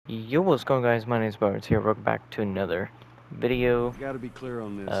Yo, what's going guys? My name is Barnes here. Welcome back to another video Gotta be clear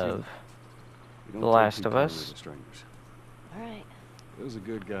on this. of You The don't take Last of too kindly Us. to strangers. Alright. He was a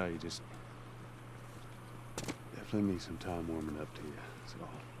good guy. You just definitely need some time warming up to you. That's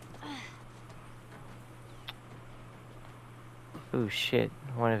all. Oh shit,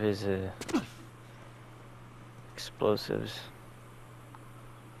 one of his explosives.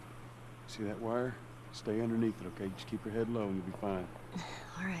 See that wire? Stay underneath it, okay? Just keep your head low and you'll be fine.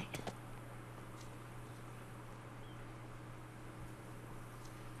 Alright.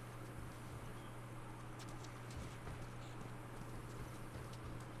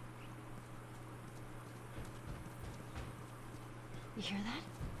 You hear that?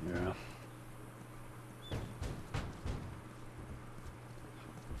 Yeah.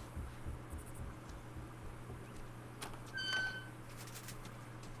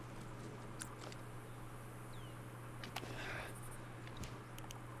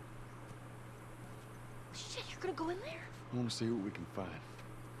 Shit, you're gonna go in there? I want to see what we can find.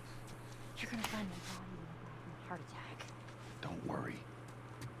 You're gonna find my body with a heart attack. Don't worry.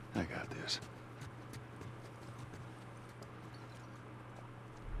 I got this.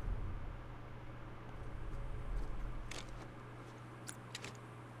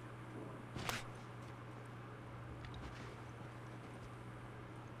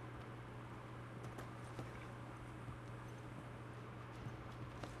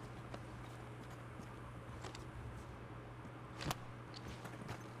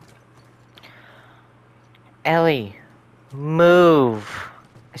 Ellie, move!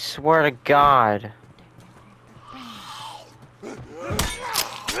 I swear to God. Oh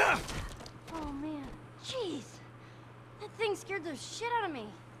man, jeez. That thing scared the shit out of me.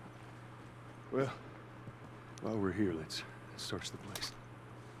 Well, while we're here, let's search the place.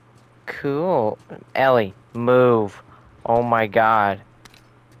 Cool. Ellie, move. Oh my God.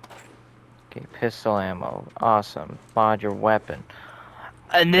 Okay, pistol ammo. Awesome. Mod your weapon.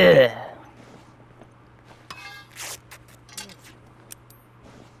 And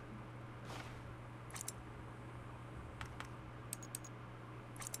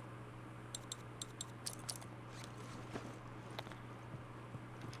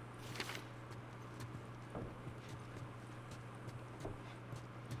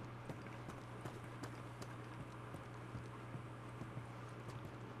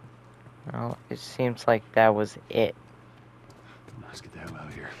well, it seems like that was it. Let's get the hell out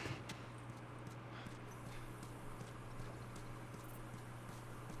of here.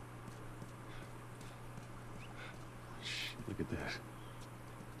 Shh, look at this.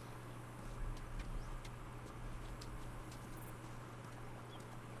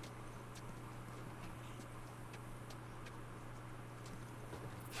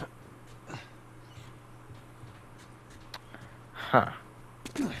 Huh.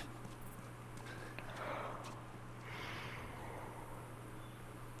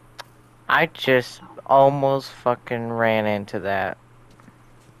 I just almost fucking ran into that.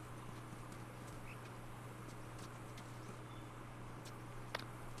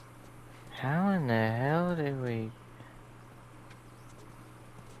 How in the hell did we...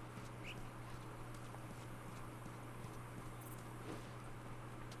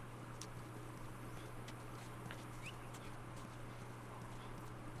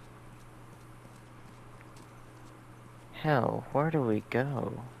 Hell, where do we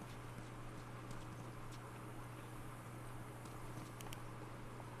go?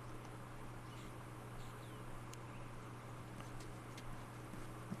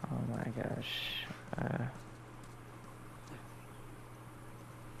 Oh my gosh.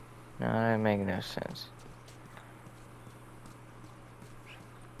 No, that makes no sense.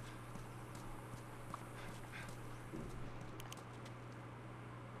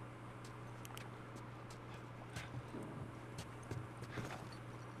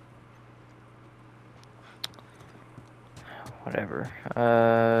 Whatever.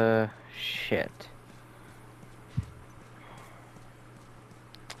 Shit.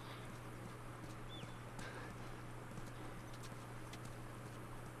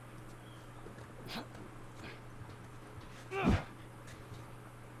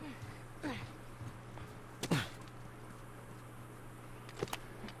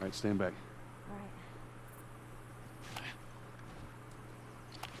 All right, stand back.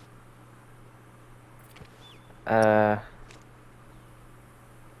 Alright.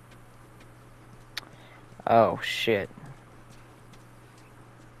 Oh shit.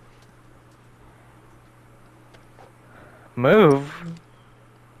 Move?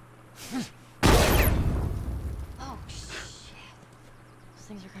 Oh shit. Those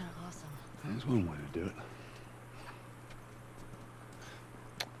things are kinda awesome. That's one way to do it.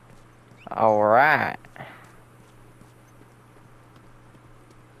 Alright.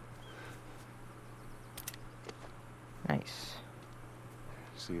 Nice.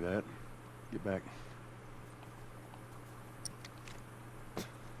 See that? Get back.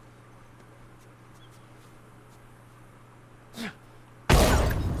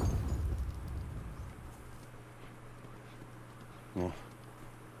 Well.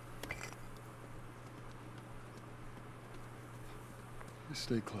 Just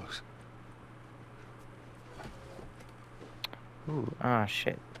stay close. Ooh, ah,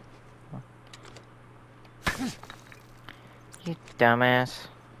 shit. You dumbass.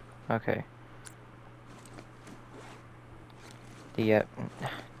 Okay. Yep.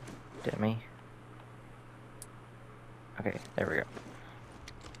 Dummy. Okay, there we go.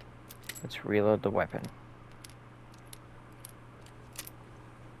 Let's reload the weapon.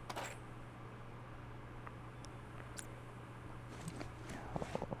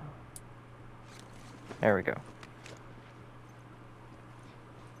 There we go.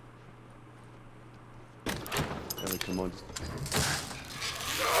 Ellie, come on.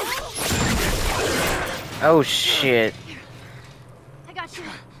 Oh shit. I got you.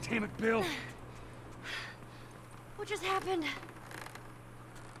 Damn it, Bill. What just happened?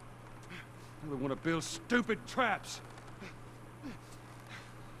 Another one of Bill's stupid traps.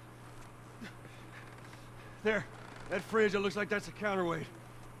 There. That fridge, it looks like that's a counterweight.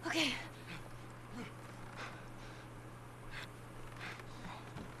 Okay.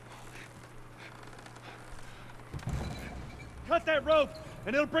 Cut that rope,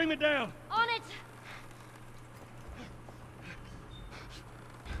 and it'll bring me down. On it!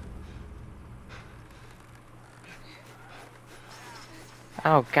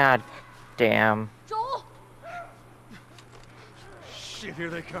 Oh god damn. Joel! Shit, here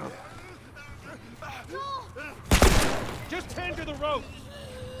they come. Joel! Just tend to the rope.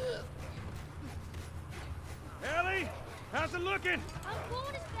 Ellie, how's it looking? I'm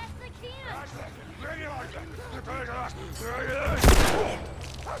going as fast as I can!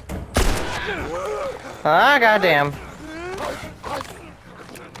 Ah goddamn.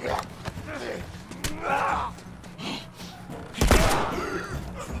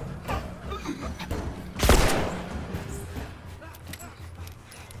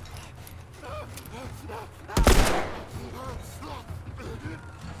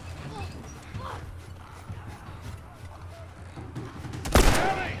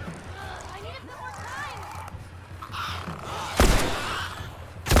 I need a bit more time!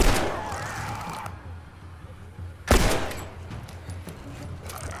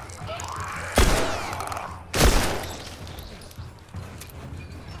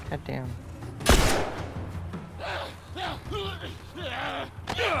 Goddamn.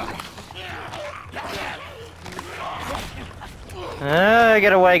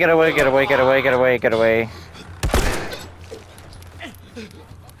 Get away, get away, get away, get away, get away, get away.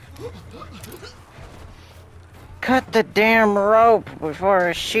 Cut the damn rope before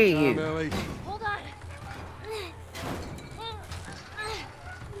I shoot you. Ellie. Hold on.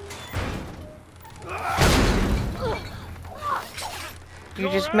 You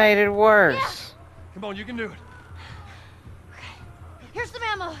just made it worse. Come on, you can do it. Here's some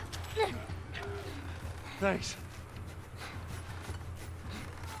ammo. Thanks.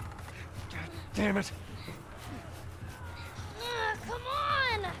 God damn it. Come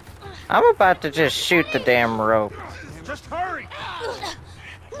on! I'm about to just shoot the damn rope. Just hurry.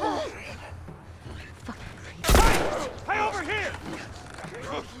 Hey, over here.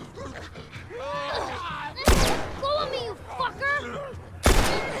 Go on me, you fucker!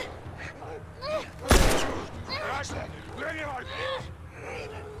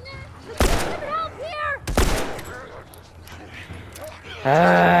 Help here!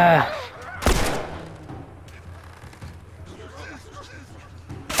 Ah.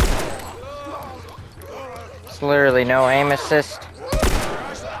 It's literally no aim assist.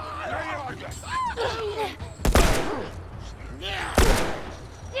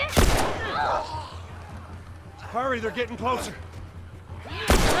 Hurry, they're getting closer.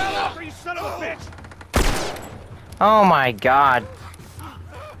 Hell over, you son of a bitch. Oh my god.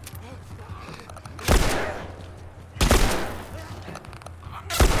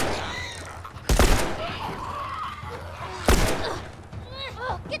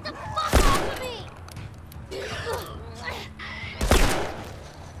 Get the fuck off of me!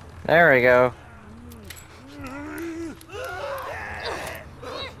 There we go.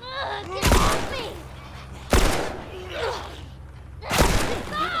 Get off me! Go!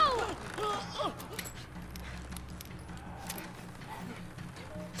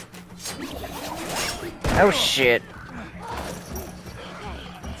 Oh shit.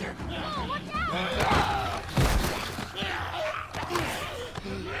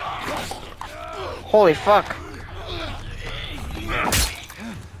 Holy fuck.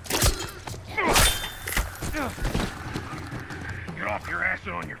 Get off your ass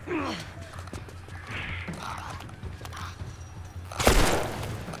and on your feet.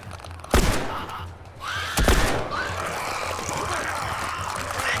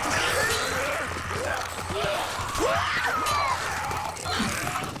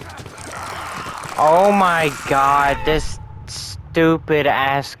 Oh my god, this stupid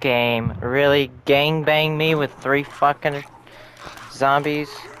ass game really gangbanged me with 3 fucking zombies.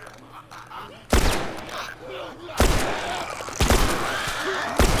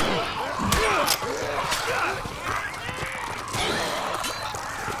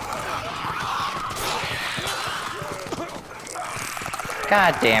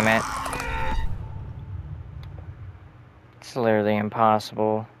 God damn it. It's literally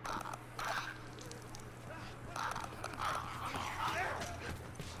impossible.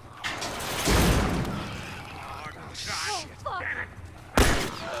 Oh, fuck.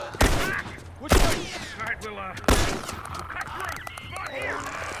 Which way? Alright, we'll cut through. Come on here.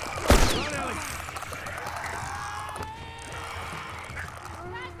 Come on, Ellie.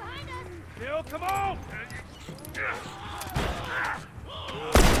 Guys behind us. Bill, come on!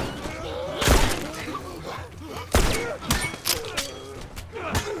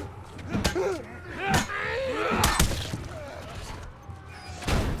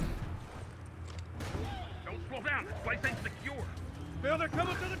 Don't slow down. This place ain't secure. Bill, they're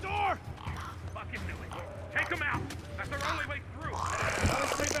coming to the door! Fucking Billy. Take them out. That's our only way through.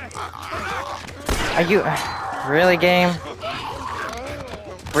 Stay back. Stay back. Are you... Really, game?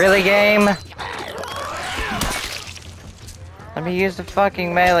 Really, game? Let me use the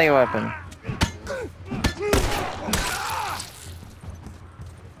fucking melee weapon.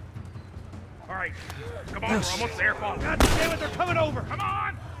 Alright. Come on, we're almost there, Paul. God damn it, they're coming over! Come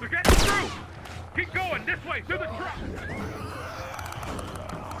on! They're getting through! Keep going, this way, through the truck!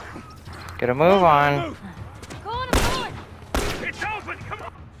 Get a move on. Move. Going, I'm going. It's open, come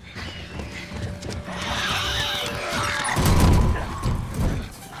on!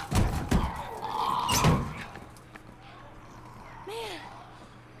 Man,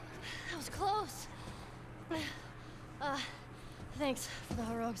 that was close. Thanks for the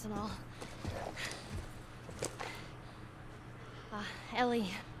heroics and all. Ellie.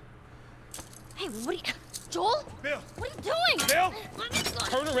 Hey, what are you... Joel? Bill! What are you doing? Bill! Let me go.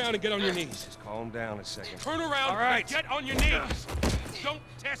 Turn around and get on your knees. Just calm down a second. Turn around All right. and get on your knees. Don't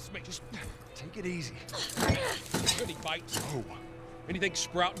test me. Just Take it easy. any bites. Oh. Anything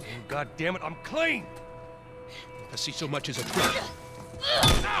sprouting? Oh, God damn it, I'm clean! If I see so much as a twig.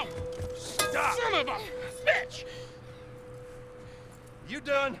 Ow! Stop! Son of a bitch! You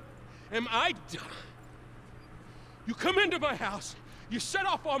done? Am I done? You come into my house, you set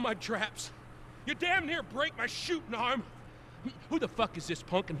off all my traps, you damn near break my shooting arm. Who the fuck is this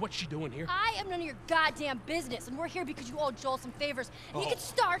punk and what's she doing here? I am none of your goddamn business, and we're here because you owe Joel some favors. And you Oh. can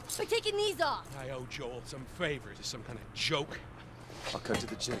start by taking these off. I owe Joel some favors. Is some kind of joke? I'll cut to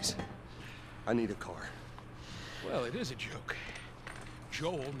the chase. I need a car. Well, it is a joke.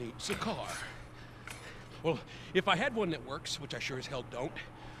 Joel needs a car. Well, if I had one that works, which I sure as hell don't,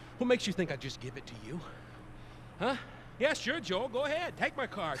 what makes you think I'd just give it to you? Huh? Yeah, sure, Joel, go ahead. Take my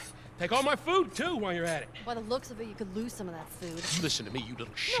car. Take all my food, too, while you're at it. By the looks of it, you could lose some of that food. Listen to me, you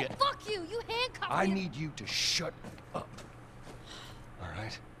little shit. No, fuck you! You handcuffed I me. need you to shut up. All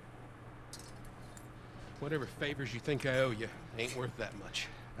right? Whatever favors you think I owe you ain't worth that much.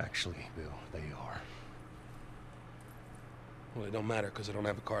 Actually, Bill, they are. Well, it don't matter, because I don't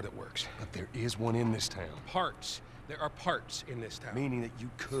have a car that works. But there is one in this town. Parts. There are parts in this town. Meaning that you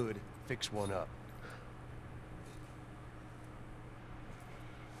could fix one up.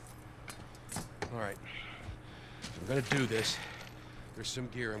 All right. If I'm gonna do this, there's some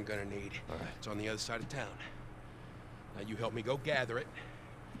gear I'm gonna need. All right. It's on the other side of town. Now you help me go gather it,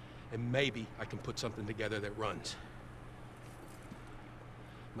 and maybe I can put something together that runs.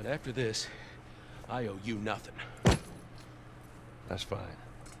 But after this, I owe you nothing. That's fine.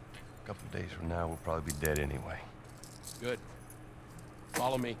 A couple of days from now, we'll probably be dead anyway. Good.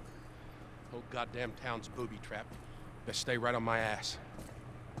 Follow me. Whole goddamn town's booby-trapped. Best stay right on my ass.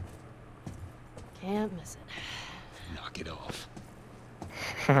 Can't miss it. Knock it off.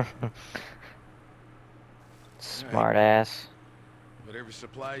 Smart ass. Whatever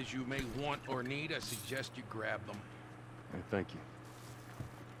supplies you may want or need, I suggest you grab them. Hey, thank you.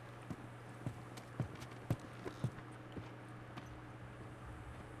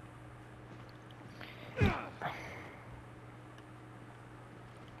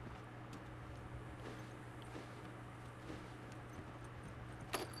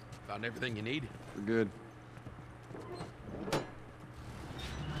 Found everything you need? We're good. All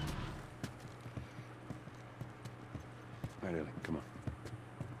right, Ellie, come on.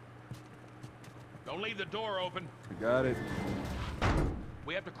 Don't leave the door open. We got it.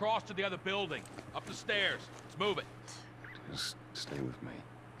 We have to cross to the other building. Up the stairs. Let's move it. Just stay with me.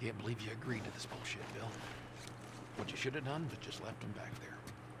 Can't believe you agreed to this bullshit, Bill. What you should have done was just left him back there.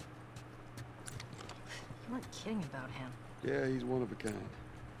 You weren't kidding about him. Yeah, he's one of a kind.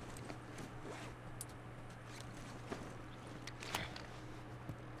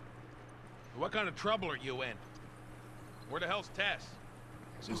 What kind of trouble are you in? Where the hell's Tess?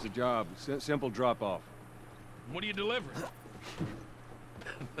 It's just a job. Simple drop-off. What are you delivering?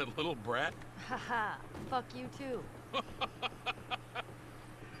 That little brat? Haha, fuck you too.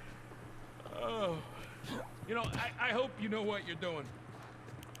 Oh. You know, I hope you know what you're doing.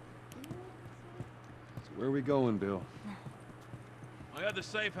 So where are we going, Bill? I got the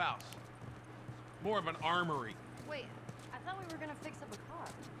safe house. More of an armory. Wait, I thought we were gonna fix up a car.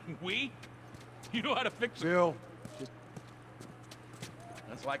 We? You know how to fix it? Bill, just...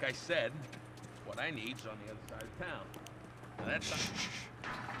 That's like I said. What I need's on the other side of town. Now that's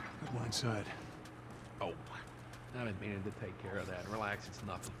Go inside. Oh, I've been meaning to take care of that. Relax, it's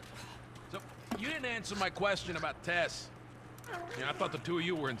nothing. So, you didn't answer my question about Tess. Yeah, I thought the two of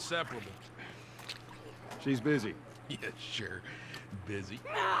you were inseparable. She's busy. Yeah, sure. Busy.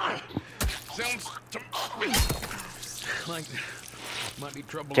 Sounds to me like might be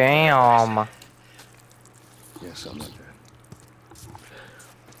trouble. Damn. Yeah, something like that.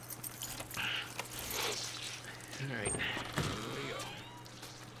 All right, here we go.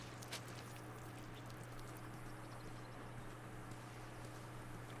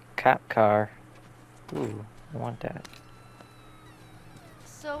 Cop car. Ooh, I want that.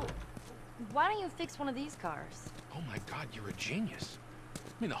 So, why don't you fix one of these cars? Oh my God, you're a genius. I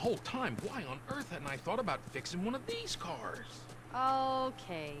mean, the whole time, why on earth hadn't I thought about fixing one of these cars?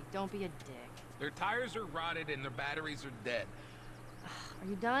 Okay, don't be a dick. Their tires are rotted and their batteries are dead. Are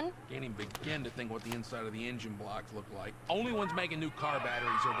you done? Can't even begin to think what the inside of the engine blocks look like. Only ones making new car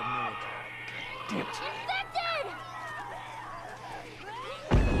batteries are the military. Damn it. Infected!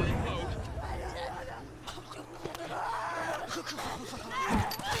 Reload.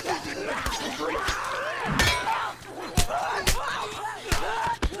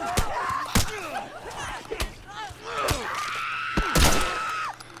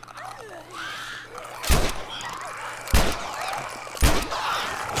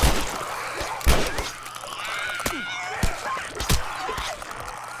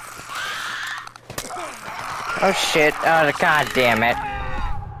 Oh shit. Oh, god damn it.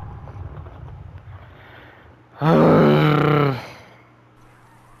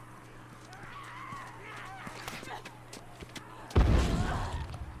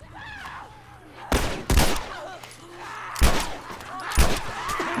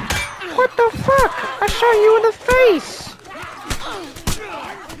 What the fuck? I shot you in the face!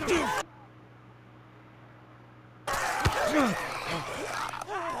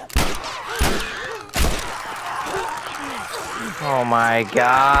 Oh my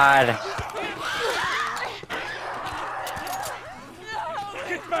god.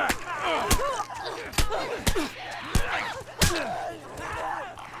 Get back!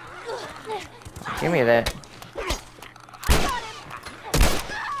 Give me that.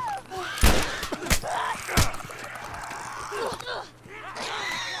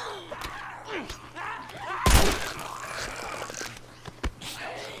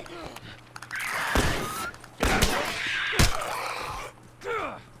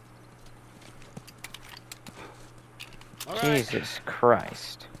 Jesus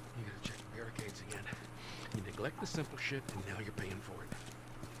Christ. You gotta check the barricades again. You neglect the simple shit, and now you're paying for it.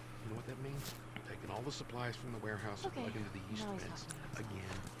 You know what that means? Taking all the supplies from the warehouse and Okay, plugging into the east now he's fence talking.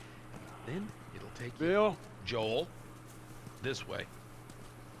 again. Then it'll take you... Bill? Joel, this way.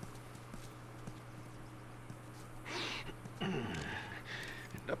 And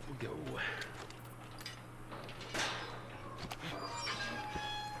up we go.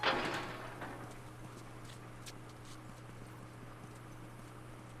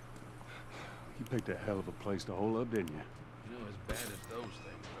 You picked a hell of a place to hole up, didn't you? You know, as bad as those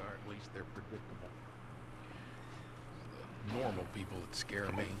things are, at least they're predictable. The normal people that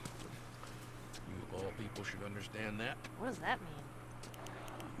scare me. You of all people should understand that. What does that mean?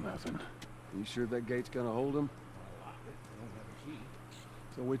 Nothing. You sure that gate's gonna hold him? I don't have a key.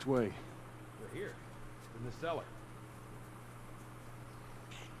 So which way? We're here, in the cellar.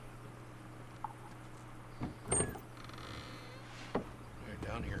 Right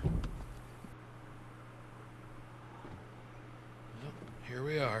down here. Well, here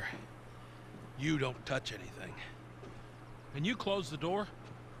we are. You don't touch anything. And you close the door?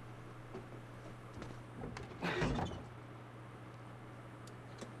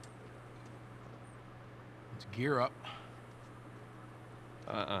 Let's gear up.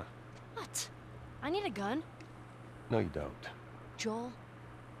 What? I need a gun. No, you don't. Joel,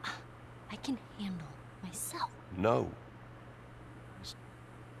 I can handle myself. No. Just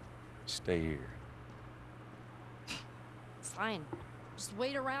stay here. It's fine. Just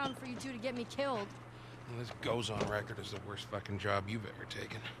wait around for you two to get me killed. Well, this goes on record as the worst fucking job you've ever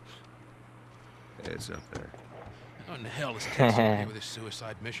taken. It's up there. How in the hell is Tess okay with this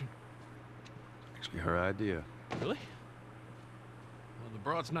suicide mission? Actually, her idea. Really? Well, the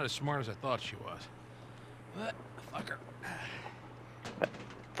broad's not as smart as I thought she was. But, fuck her.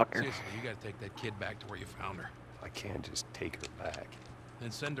 Fucker. Seriously, you gotta take that kid back to where you found her. I can't just take her back. Then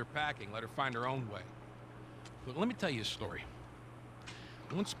send her packing, let her find her own way. Look, let me tell you a story.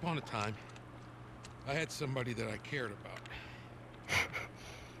 Once upon a time, I had somebody that I cared about.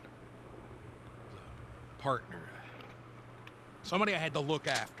 A partner. Somebody I had to look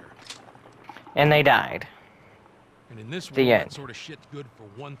after. And they died. And in this The world, end. that sort of shit's good for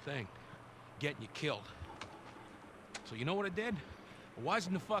one thing. Getting you killed. So you know what I did? I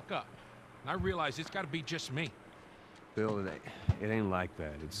wisened the fuck up. And I realized it's gotta be just me. Bill, it ain't like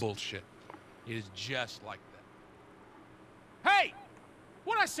that. It's Bullshit. It is just like that. Hey!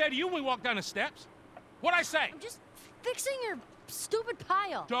 What'd I say to you when we walked down the steps? What'd I say? I'm just fixing your stupid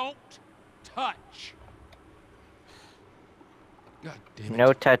pile. Don't touch. God damn it.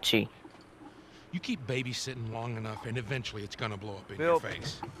 No touchy. You keep babysitting long enough, and eventually it's gonna blow up in Bill. your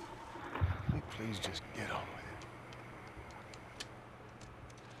face. Will you please just get on with it?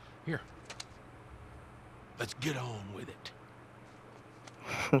 Here. Let's get on with it.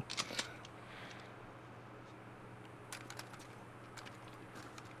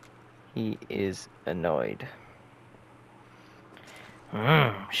 He is annoyed.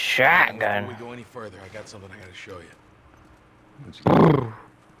 Before Shotgun. we go any further, I got something I gotta show you. what you got?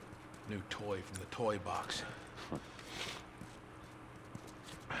 New toy from the toy box. I'm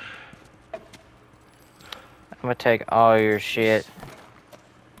gonna take all your shit.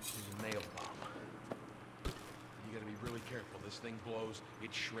 This is a nail bomb. You gotta be really careful. This thing blows,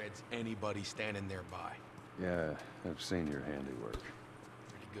 it shreds anybody standing nearby. Yeah, I've seen your handiwork.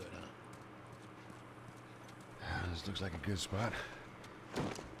 Pretty good, huh? This looks like a good spot.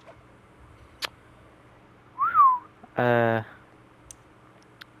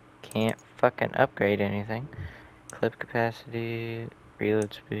 Can't fucking upgrade anything. Clip capacity,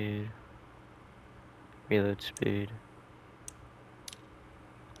 reload speed. Reload speed.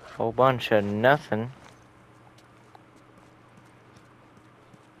 Whole bunch of nothing.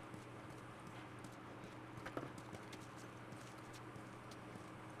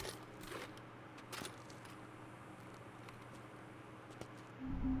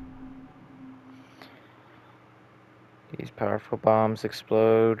 These powerful bombs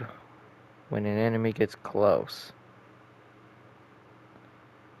explode when an enemy gets close.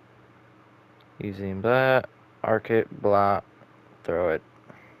 Using that, arc it, block, throw it.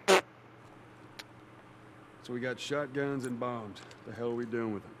 So we got shotguns and bombs. The hell are we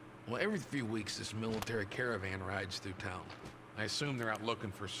doing with them? Well, every few weeks, this military caravan rides through town. I assume they're out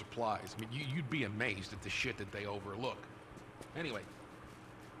looking for supplies. I mean, you'd be amazed at the shit that they overlook. Anyway,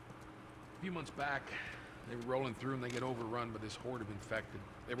 a few months back, they were rolling through and they get overrun by this horde of infected.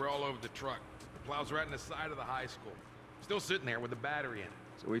 They were all over the truck. The plow's right in the side of the high school. Still sitting there with a battery in it.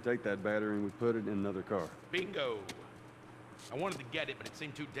 So we take that battery and we put it in another car. Bingo! I wanted to get it, but it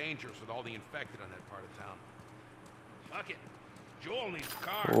seemed too dangerous with all the infected on that part of town. Fuck it. Joel needs a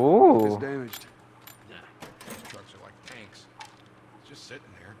car. It's Ooh. damaged. Nah, these trucks are like tanks. It's just sitting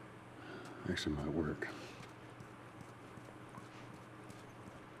there. Actually might work.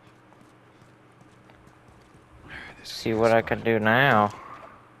 See what I can do now.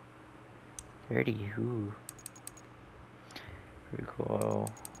 Dirty who? Recoil.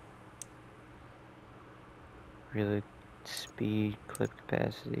 Reload speed, clip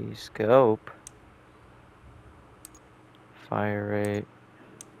capacity, scope. Fire rate.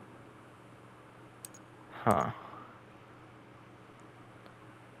 Huh.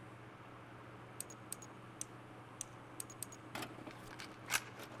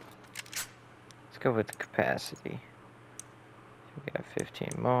 Let's go with the capacity. We got 15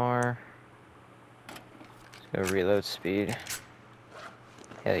 more. Let's go reload speed.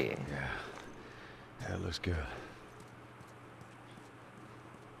 Hell yeah. Yeah. That looks good.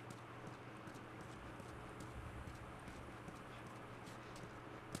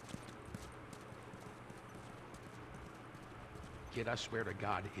 Kid, I swear to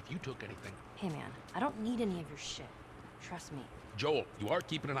God, if you took anything... Hey, man, I don't need any of your shit. Trust me. Joel, you are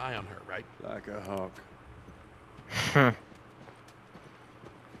keeping an eye on her, right? Like a hawk.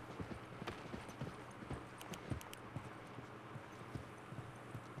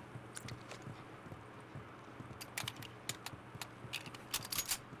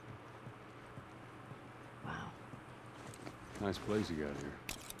 Wow. Nice place you got here.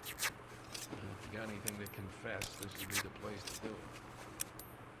 If you got anything to confess, this would be the place to do it.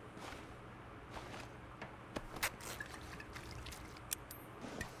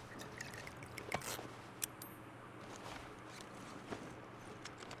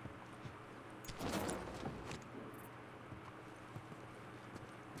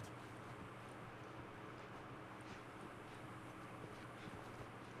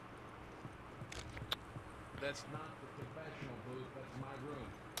 That's not the confessional booth, that's my room.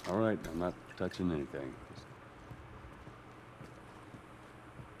 All right, I'm not touching anything.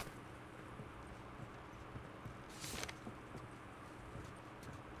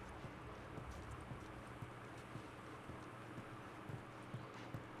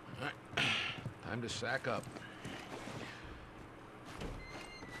 Alright, time to sack up.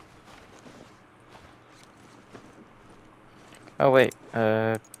 Oh wait,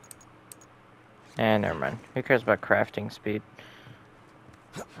 never mind. Who cares about crafting speed?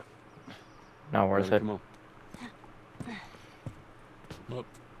 Not worth Brother, it. come on. Look,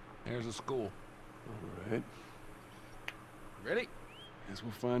 there's the school. All right. Ready? Guess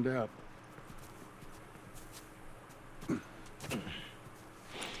we'll find out. Oh,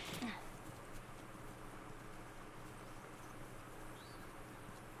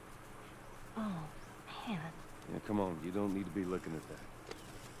 man. Yeah, come on. You don't need to be looking at that.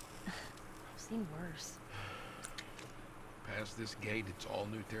 I've seen worse. Past this gate, it's all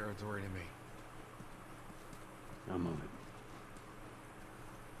new territory to me. I'm on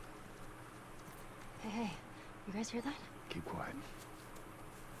it. Hey, you guys hear that? Keep quiet.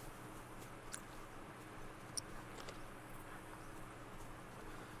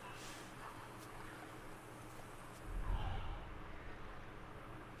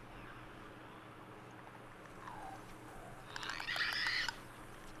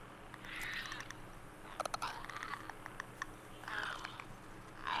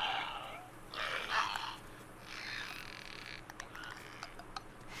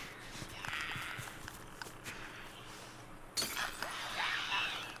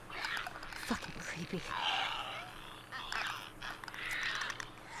 Fucking creepy.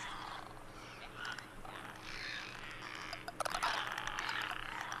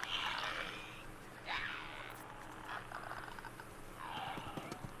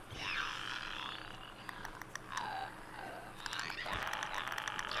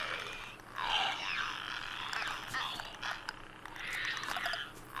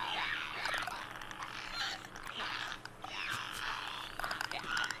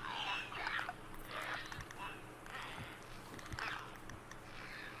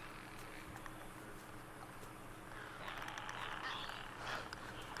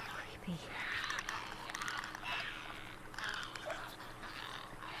 Creepy.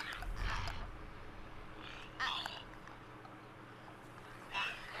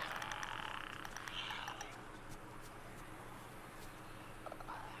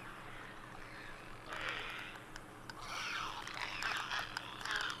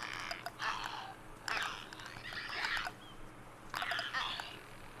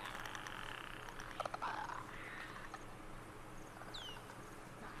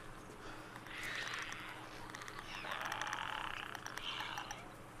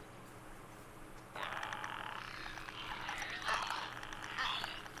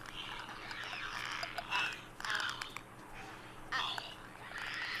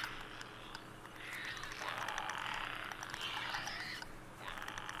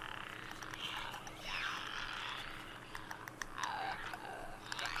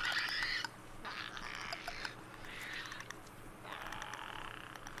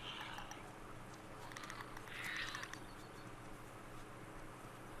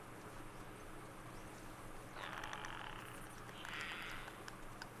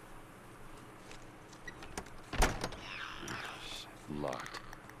 Locked.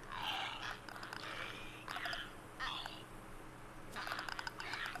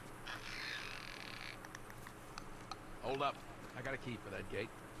 Hold up. I got a key for that gate.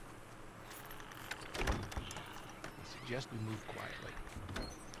 I suggest we move quietly.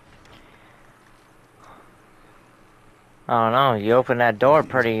 I don't know, you open that door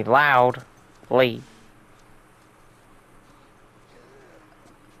pretty loudly.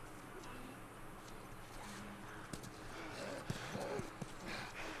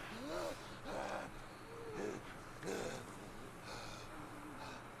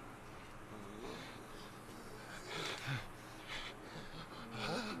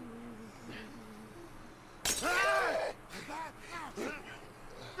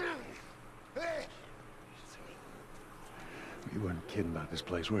 kidding about this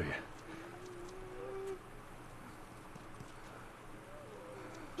place, were you?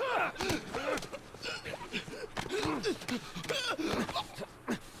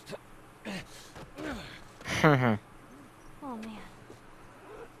 Oh, man.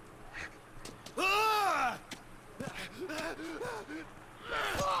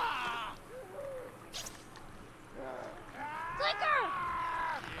 Clicker!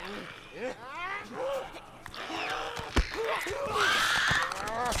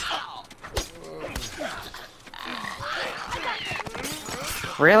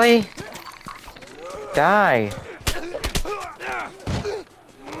 Really? Die.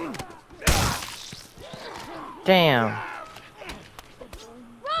 Damn.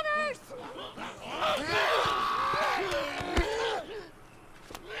 Runners!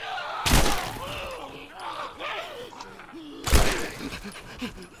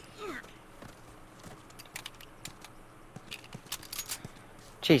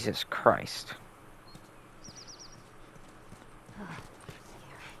 Jesus Christ.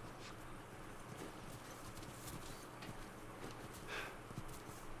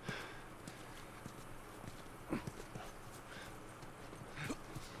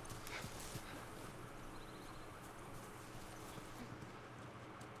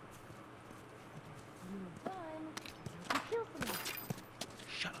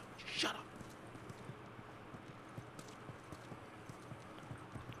 Shut up. Shut up.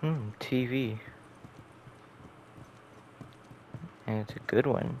 TV. And it's a good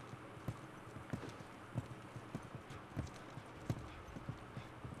one.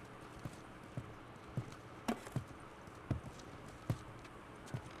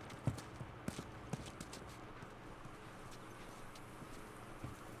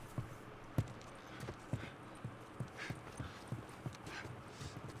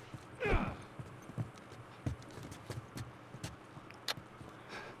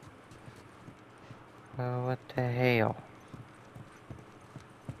 Oh, what the hell?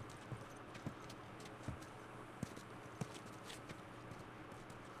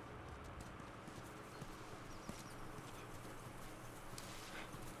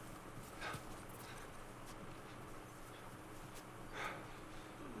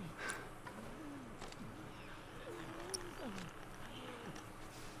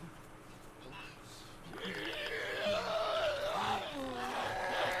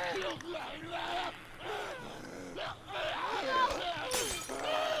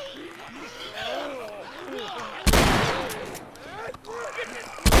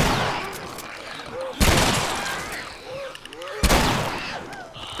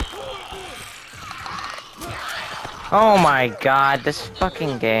 Oh my god, this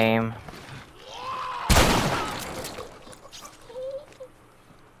fucking game.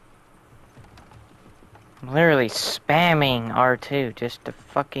 I'm literally spamming R2 just to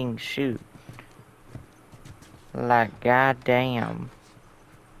fucking shoot. Like, goddamn.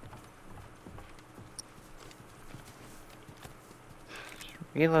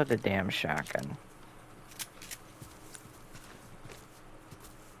 Reload the damn shotgun.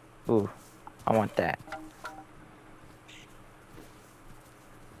 Ooh, I want that.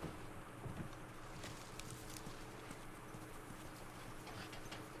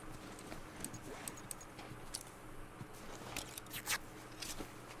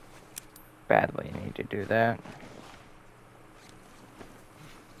 Badly need to do that.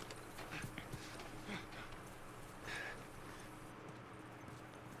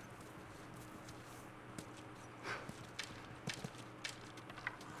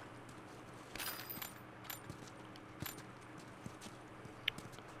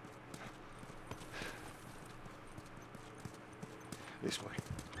 This way.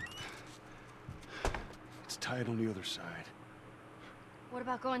 It's tight on the other side. What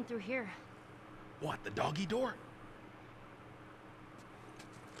about going through here? What, the doggy door?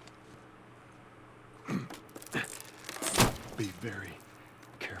 Be very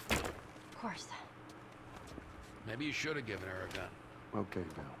careful. Of course. Maybe you should have given her a gun. Okay,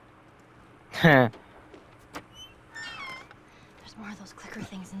 Bill. There's more of those clicker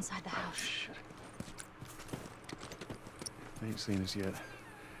things inside the house. Shit. They ain't seen us yet.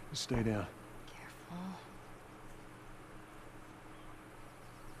 Just stay down. Careful.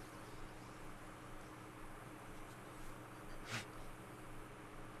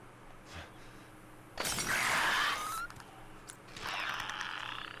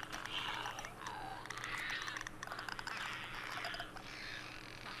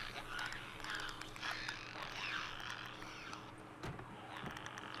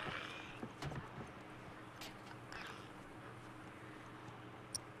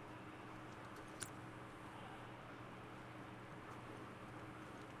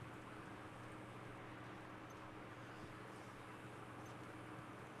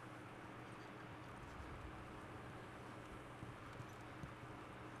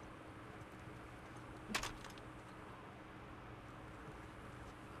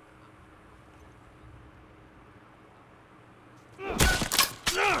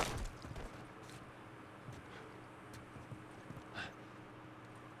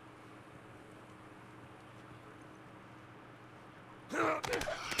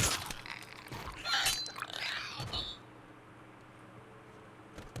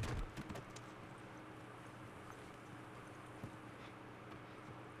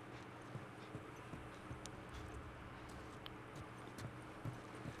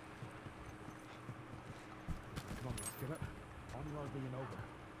 being over.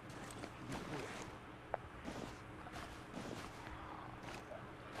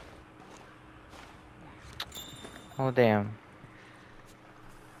 Oh damn.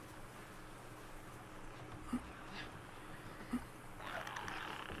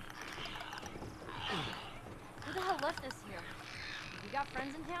 Who the hell left us here? You got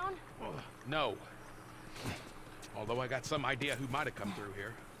friends in town? No. Although I got some idea who might have come through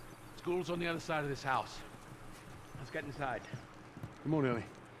here. School's on the other side of this house. Let's get inside. Come on, Ellie.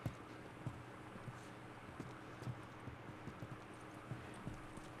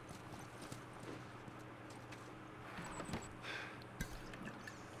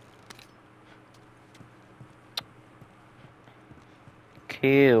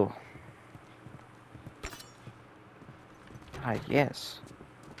 Cool. Ah, yes.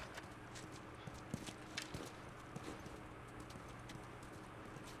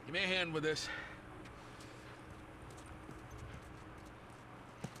 Give me a hand with this.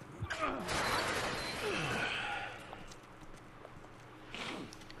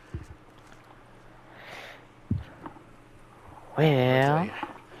 Well,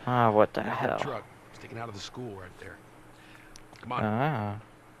 what the That hell? truck sticking out of the school right there. Come on. Ah,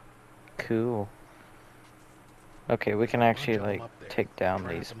 cool. Okay, we can actually Bunch of 'em like up there. take down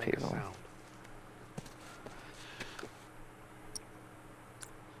Try not these to make a people. sound.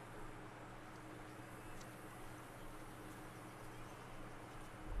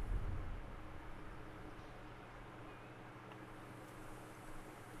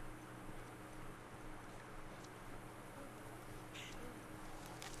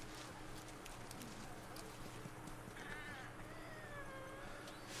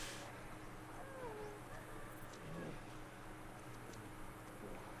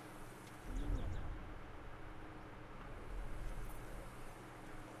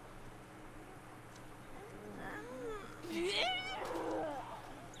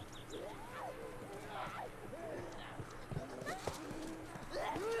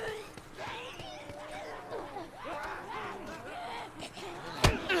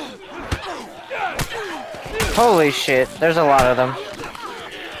 Holy shit, there's a lot of them.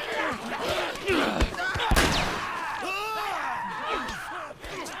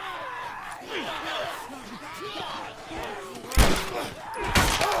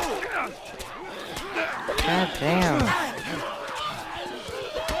 God damn.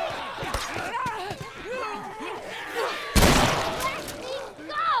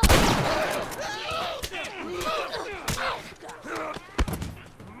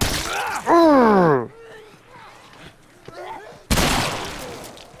 Urgh.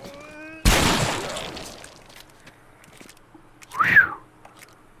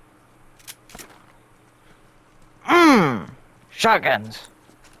 Shotguns.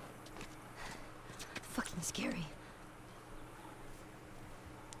 Fucking scary.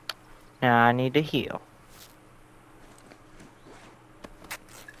 Now I need to heal.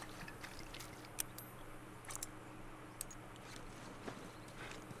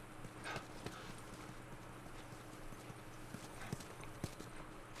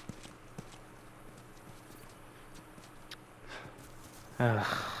 Ugh.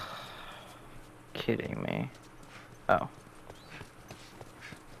 Kidding me. Oh.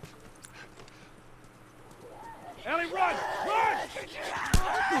 Ellie, run! Run!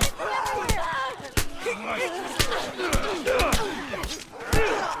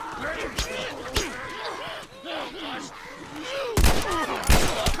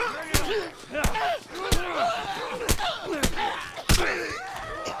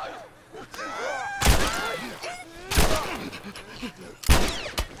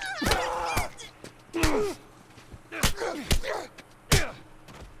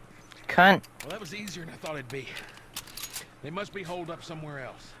 Cunt. Well, that was easier than I thought it'd be. They must be holed up somewhere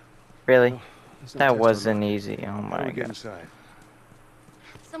else. Really? Let's not That test our wasn't luck. easy. Oh How do my we get god. inside?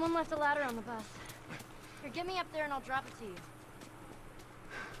 Someone left a ladder on the bus. Here, get me up there and I'll drop it to you.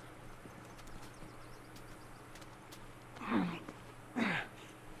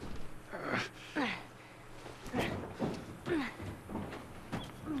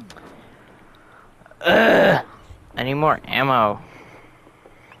 Ugh. I need more ammo.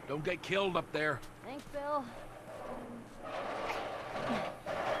 Don't get killed up there. Thanks, Bill.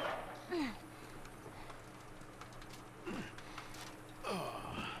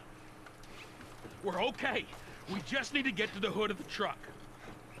 We're okay. We just need to get to the hood of the truck.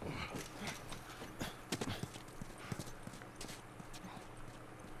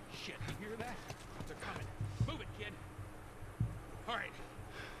 Shit, you hear that? They're coming. Move it, kid. All right.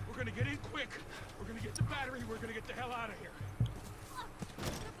 We're gonna get in quick. We're gonna get the battery. We're gonna get the hell out of here.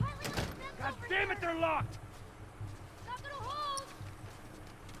 They're piling up the fence God over damn it, here. they're locked! Not gonna hold.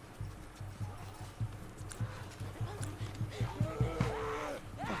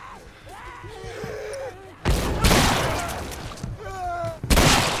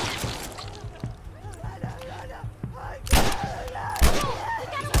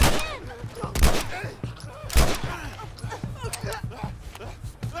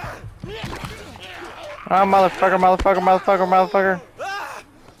 Oh, motherfucker, motherfucker, motherfucker, motherfucker.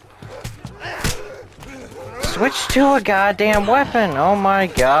 Switch to a goddamn weapon. Oh my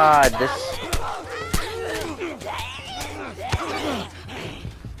god, this...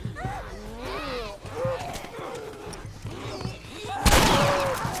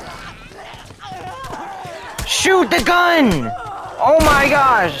 Shoot the gun! Oh my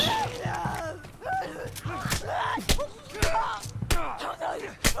gosh!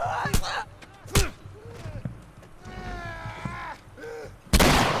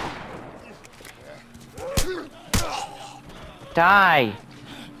 Die!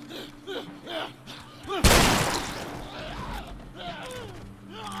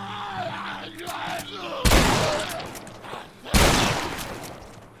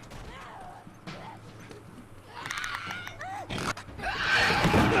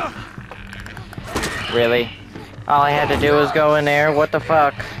 Really? All I had to do was go in there? What the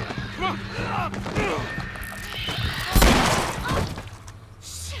fuck?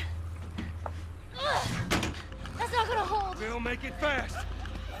 That's not gonna hold. We'll make it fast.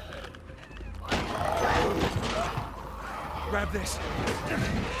 Grab this.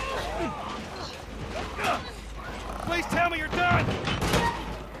 Please tell me you're done.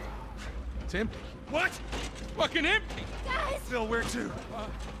 It's empty. What? Fucking empty. Guys! Bill, where to?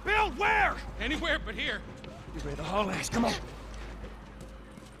 Bill, where? Anywhere but here. You ready to haul ass? Come on.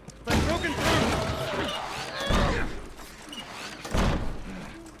 They've broken through.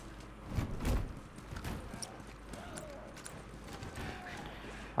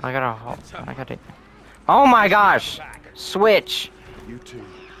 I gotta... Oh my gosh! Switch! You two,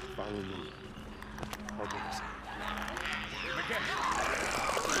 follow me. I'll do this.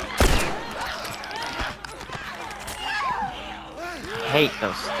 Hate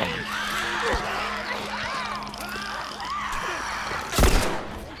those things.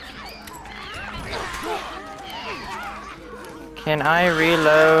 Can I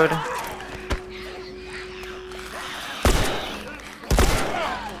reload?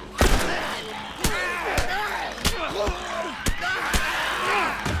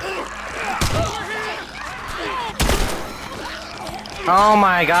 Oh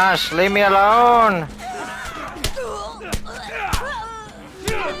my gosh, leave me alone!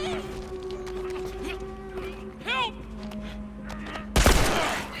 Help!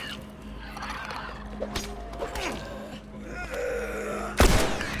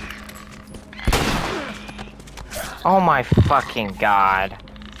 Oh my fucking god.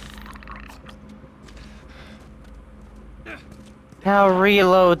 Now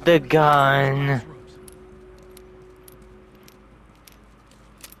reload the gun.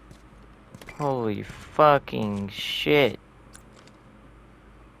 Holy fucking shit.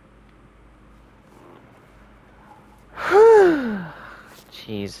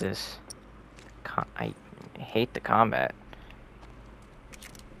 Jesus. I hate the combat.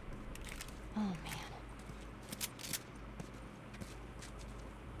 Oh, man.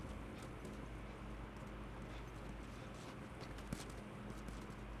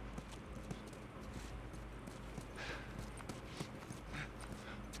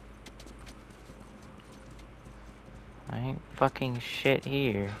 I ain't fucking shit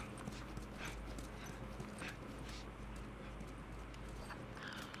here.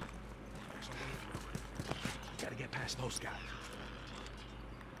 Gotta get past those guys.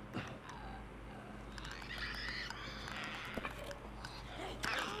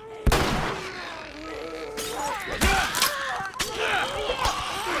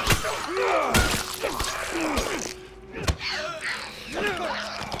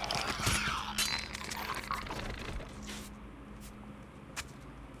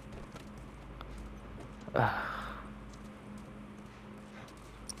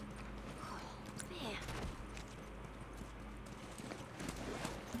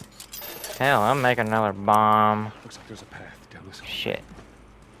 Hell, I'm making another bomb. Looks like there's a path down this hall. Shit.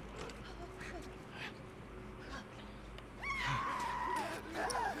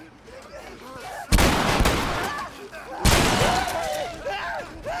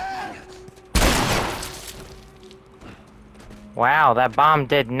 Wow, that bomb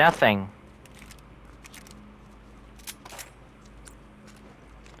did nothing.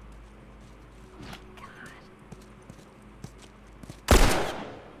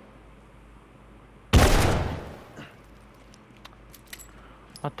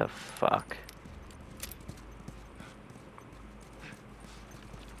 What the fuck?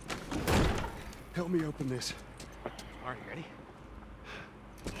 Help me open this. Alright, ready?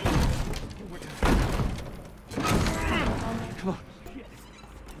 Come on.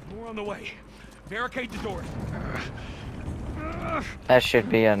 More on the way. Barricade the door. That should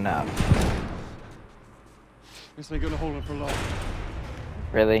be enough. Guess they gonna hold him for long.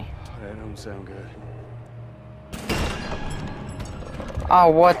 Really? That don't sound good. Oh,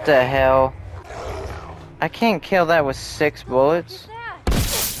 what the hell? I can't kill that with 6 bullets.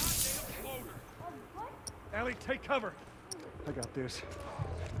 Ellie, take cover. I got this.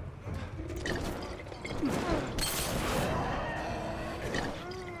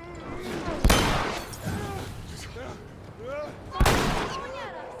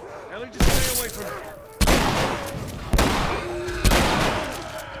 Ellie, just stay away from her.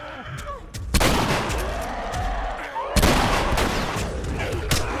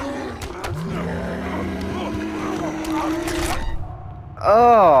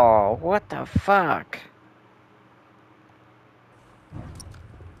 Oh, what the fuck?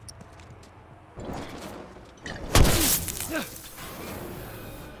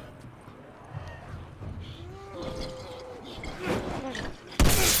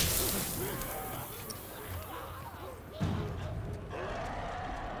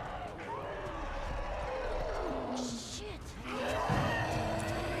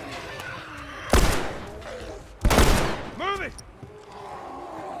 Move it!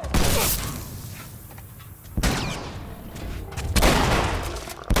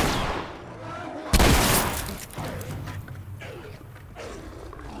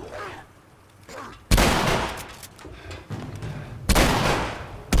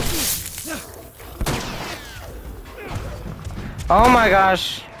 Oh my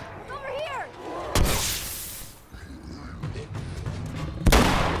gosh. Over here!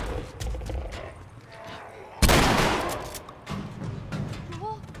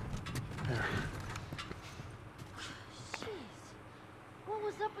 Joel? Jeez. What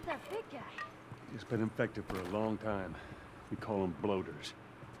was up with that big guy? He's been infected for a long time. We call them bloaters.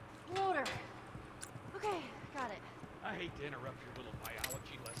 Loader. Okay, got it. I hate to interrupt your little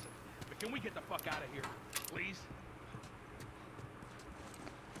biology lesson, but can we get the fuck out of here, please?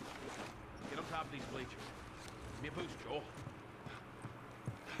 Get on top of these bleachers. Give me a boost, Joel.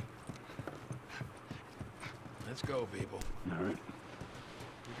 Let's go, people. All right.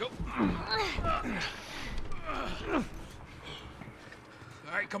 Here we go.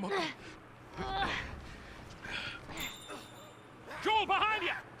 All right, come on. Joel, behind you!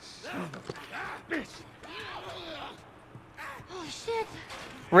 Oh, shit.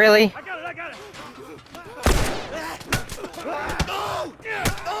 Really? I got it, I got it! Last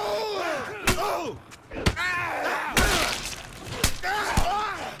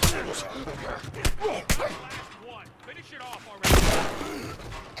one. Finish it off already.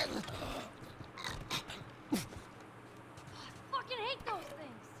 Fucking hate those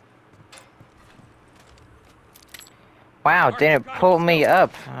things. Wow, didn't pull me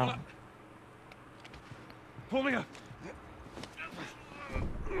up. Oh, Pull me up.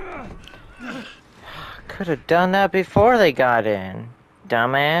 could have done that before they got in.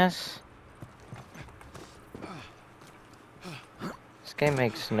 Dumbass. This game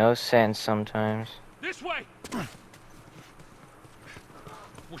makes no sense sometimes. This way!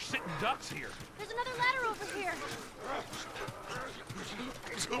 We're sitting ducks here. There's another ladder over here.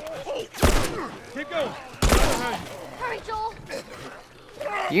 Keep going. Hurry, Joel.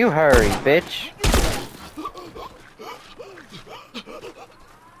 You hurry, bitch.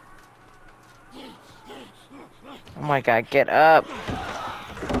 Oh my god, get up.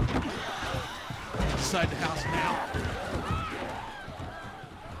 Inside the house now.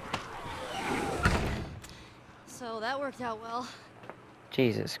 So that worked out well.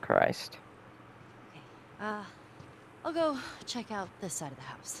 Jesus Christ. I'll go check out this side of the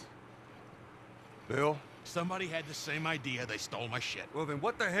house. Bill? Somebody had the same idea. They stole my shit. Well, then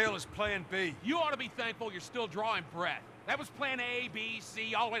what the hell is plan B? You ought to be thankful you're still drawing breath. That was plan A, B,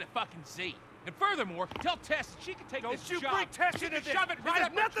 C, all the way to fucking Z. And furthermore, tell Tess that she can take this job. Don't you bring Tess She into can this. shove it This right has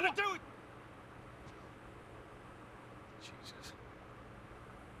up nothing her to do throat. with... Jesus.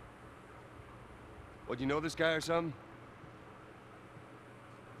 What, you know this guy or something?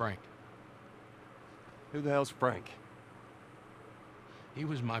 Frank. Who the hell's Frank? He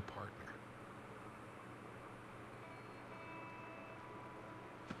was my partner.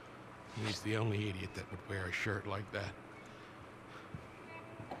 He's the only idiot that would wear a shirt like that.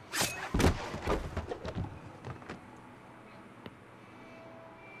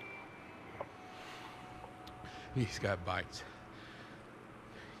 He's got bites.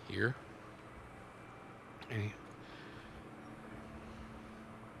 Here. And he...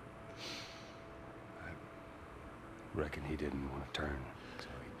 Reckon he didn't want to turn, so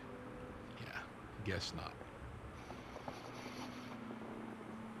he... Yeah, guess not.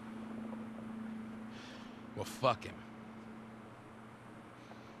 Well, fuck him.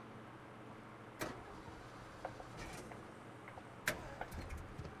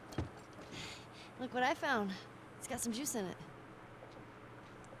 Look what I found. It's got some juice in it.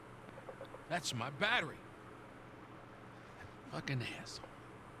 That's my battery. Fucking asshole.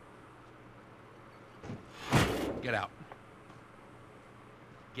 Get out.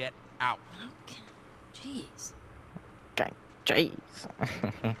 Get out. Okay. Jeez. Okay,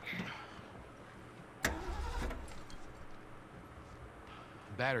 jeez.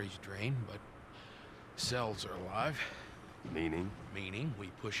 Battery's drained, but cells are alive. Meaning? Meaning, we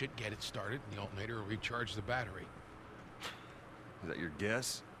push it, get it started, and the alternator will recharge the battery. Is that your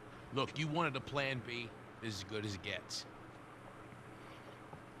guess? Look, you wanted a plan B. This is as good as it gets.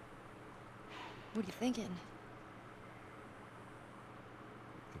 What are you thinking?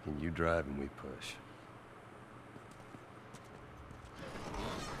 Thinking you drive and we push.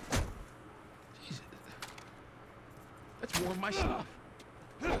 Jesus. That's more of my stuff.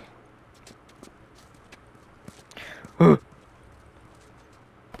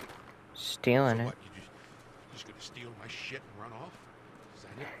 Stealing So it. what, you just gonna steal my shit and run off? Is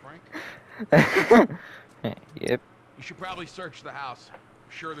that it, Frank? Yep. You should probably search the house. I'm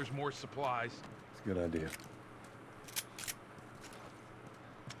sure there's more supplies. It's a good idea.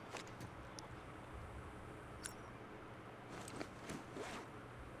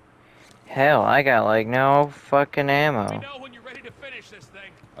 Hell, I got like no fucking Let me ammo. know when you're ready to finish this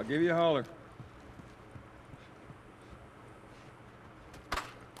thing. I'll give you a holler.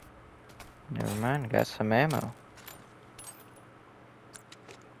 Never mind, got some ammo.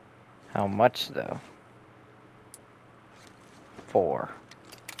 How much though? 4.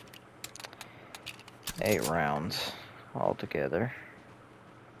 8 rounds altogether.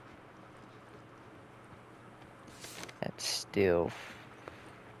 That's still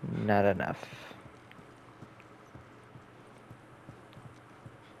not enough.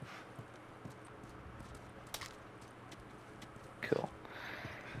 Cool.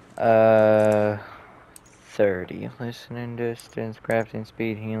 30. Listening distance, crafting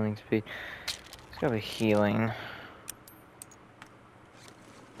speed, healing speed. It's gotta be healing.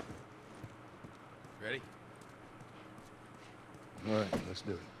 Ready? All right, let's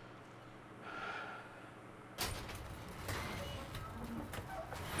do it.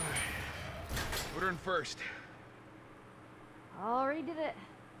 Put her in first. Already did it.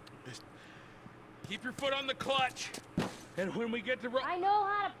 Just keep your foot on the clutch. And when we get to I know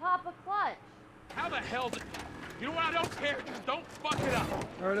how to pop a clutch. how the hell did... You know what? I don't care. Just don't fuck it up.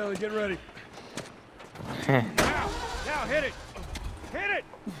 All right, Ellie, get ready. Now, hit it. Hit it.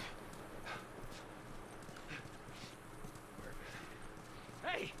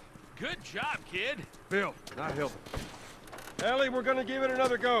 Hey, good job, kid. Bill, not helping. Ellie, we're gonna give it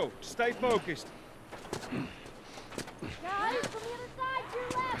another go. Stay focused. Guys, from the other side, to your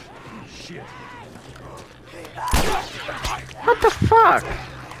left. Shit. What the fuck?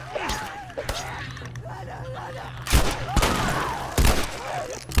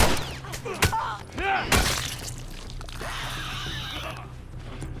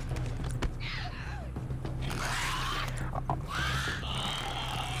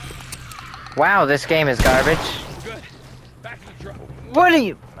 Wow, this game is garbage. Good. Back to the truck. What are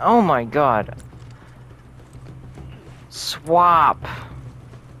you? Oh my god. Swap.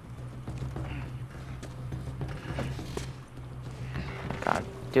 God,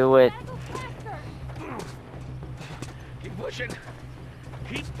 do it. Gotta go faster. Keep pushing.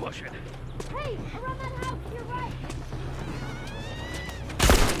 Keep pushing. Hey, around that house to your right.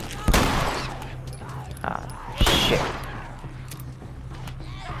 Ah, shit.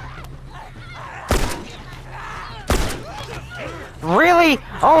 Really?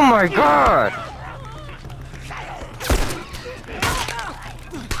 Oh my god!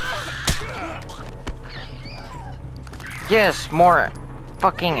 Yes, more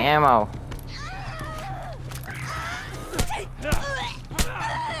fucking ammo.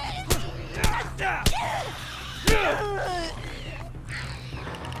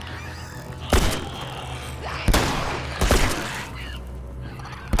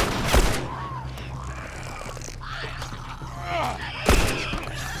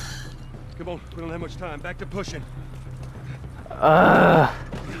 Come on, we don't have much time. Back to pushing.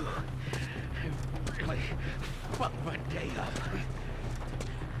 Really fucked my day up.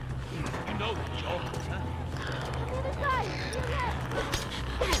 You know that, Joel, huh? The other side, to your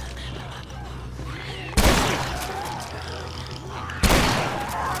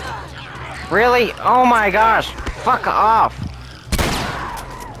left. Really? Oh my gosh! Fuck off!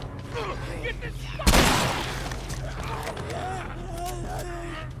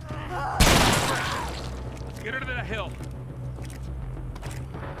 Get her to that hill.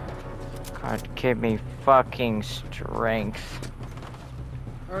 God, give me fucking strength.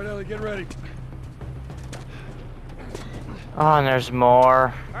 All right, Ellie, get ready. Oh, and there's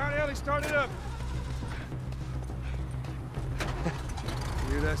more. Alright, Ellie, start it up.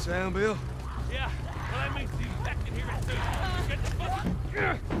 You hear that sound, Bill? Yeah, well, that means the infect can hear it too. Get the fucking...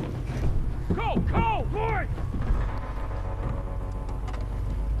 Go, boy!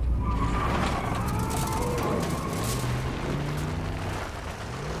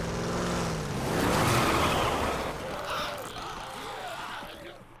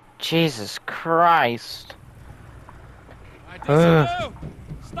 Jesus Christ. All right, Jason,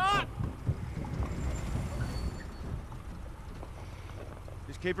 stop!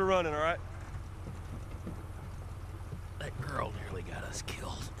 Just keep it running, alright? That girl nearly got us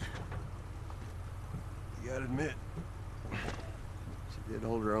killed. You gotta admit, she did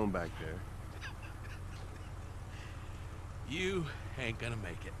hold her own back there. You ain't gonna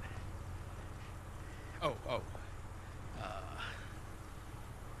make it. Oh.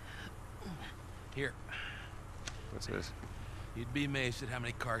 Here. What's this? You'd be amazed at how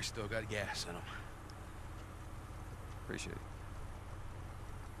many cars still got gas in them. Appreciate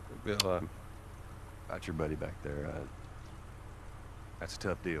it. Bill, about your buddy back there, that's a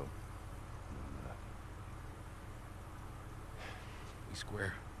tough deal. We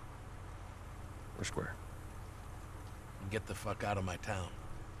square. We're square. And get the fuck out of my town.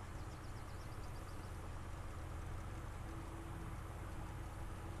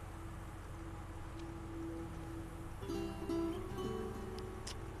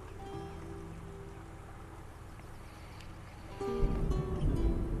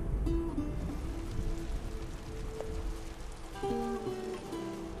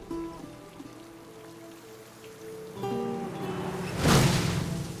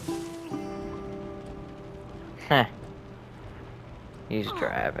 Heh. He's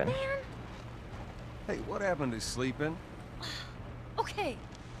driving. Man. Hey, what happened to sleeping? Okay,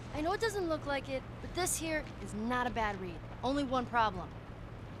 I know it doesn't look like it, but this here is not a bad read. Only one problem.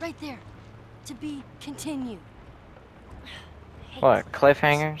 Right there. To be continued. Hate What,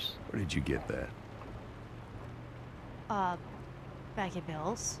 cliffhangers? Where did you get that? Back at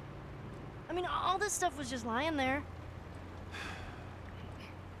Bill's. I mean, all this stuff was just lying there.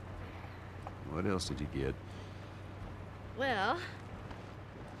 What else did you get? Well...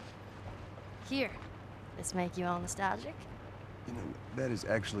 Here. This make you all nostalgic? You know, that is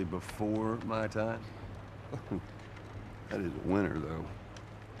actually before my time. That is a winner, though.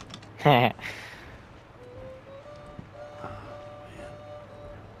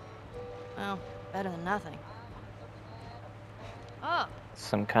 Well, better than nothing. Oh,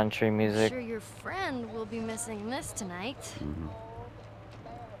 Some country I'm music. sure your friend will be missing this tonight. Mm-hmm.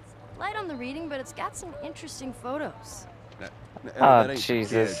 Light on the reading, but it's got some interesting photos. Oh,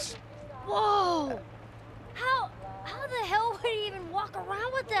 Jesus. Whoa! How the hell would he even walk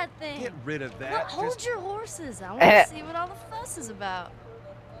around with that thing? Get rid of Well, that. hold your horses. I want to see what all the fuss is about.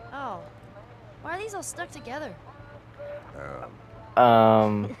 Oh, why are these all stuck together?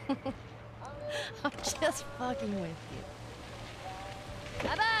 Um, I'm just fucking with you.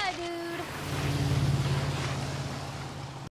 Bye-bye, dude.